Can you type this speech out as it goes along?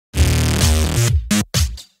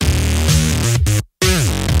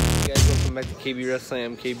back to KB Wrestling.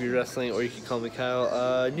 I'm KB Wrestling, or you can call me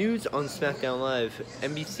Kyle. News on SmackDown Live.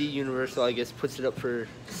 NBC Universal, I guess, puts it up for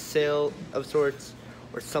sale of sorts,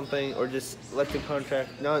 or something, or just let the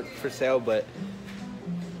contract, not for sale, but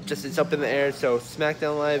just it's up in the air. So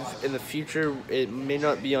SmackDown Live in the future, it may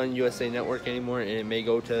not be on USA Network anymore, and it may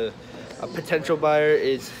go to a potential buyer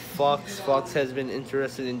is Fox. Fox has been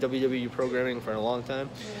interested in WWE programming for a long time,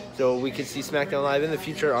 so we could see SmackDown Live in the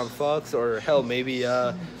future on Fox, or hell, maybe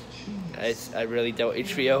I really doubt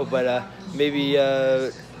HBO, but maybe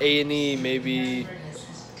A&E, maybe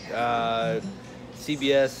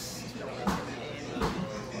CBS.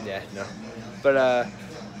 Yeah, no, but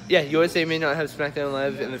yeah, USA may not have SmackDown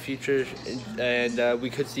Live in the future, and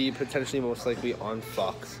we could see potentially, most likely, on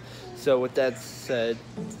Fox. So with that said,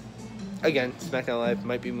 again, SmackDown Live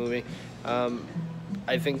might be moving.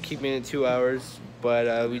 I think keeping it 2 hours,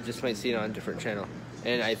 but we just might see it on a different channel.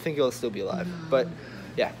 And I think it'll still be live. But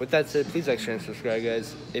yeah, with that said, please like, share, and subscribe,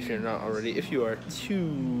 guys, if you're not already. If you are,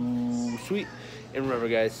 too sweet. And remember,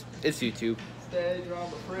 guys, it's YouTube. Stay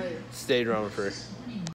drama free. Stay drama free.